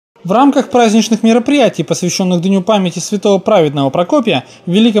В рамках праздничных мероприятий, посвященных Дню памяти святого Праведного Прокопия,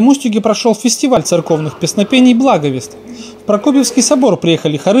 в Великом Устюге прошел фестиваль церковных песнопений «Благовест». В Прокопьевский собор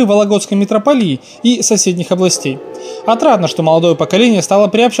приехали хоры вологодской митрополии и соседних областей. Отрадно, что молодое поколение стало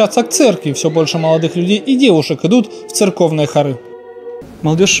приобщаться к церкви, все больше молодых людей и девушек идут в церковные хоры.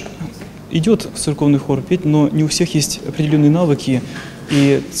 Молодежь идет в церковный хор петь, но не у всех есть определенные навыки,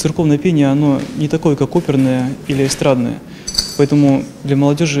 и церковное пение, оно не такое, как оперное или эстрадное. Поэтому для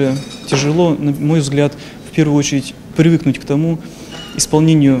молодежи тяжело, на мой взгляд, в первую очередь привыкнуть к тому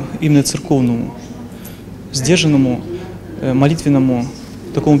исполнению именно церковному, сдержанному, молитвенному,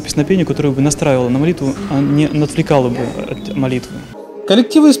 такому песнопению, которое бы настраивало на молитву, а не отвлекало бы от молитвы.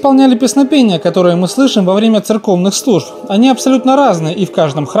 Коллективы исполняли песнопения, которые мы слышим во время церковных служб. Они абсолютно разные и в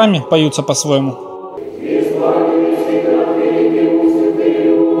каждом храме поются по-своему.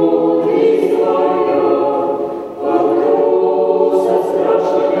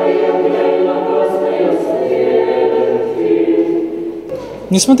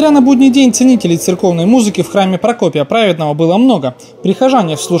 Несмотря на будний день, ценителей церковной музыки в храме Прокопия Праведного было много.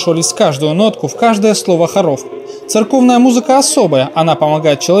 Прихожане вслушивались в каждую нотку, в каждое слово хоров. Церковная музыка особая, она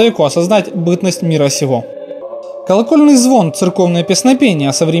помогает человеку осознать бытность мира сего. Колокольный звон, церковное песнопение,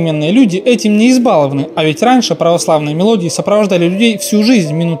 а современные люди этим не избалованы, а ведь раньше православные мелодии сопровождали людей всю жизнь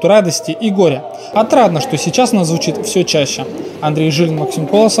в минуту радости и горя. Отрадно, что сейчас она звучит все чаще. Андрей Жилин, Максим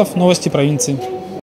Колосов, новости провинции.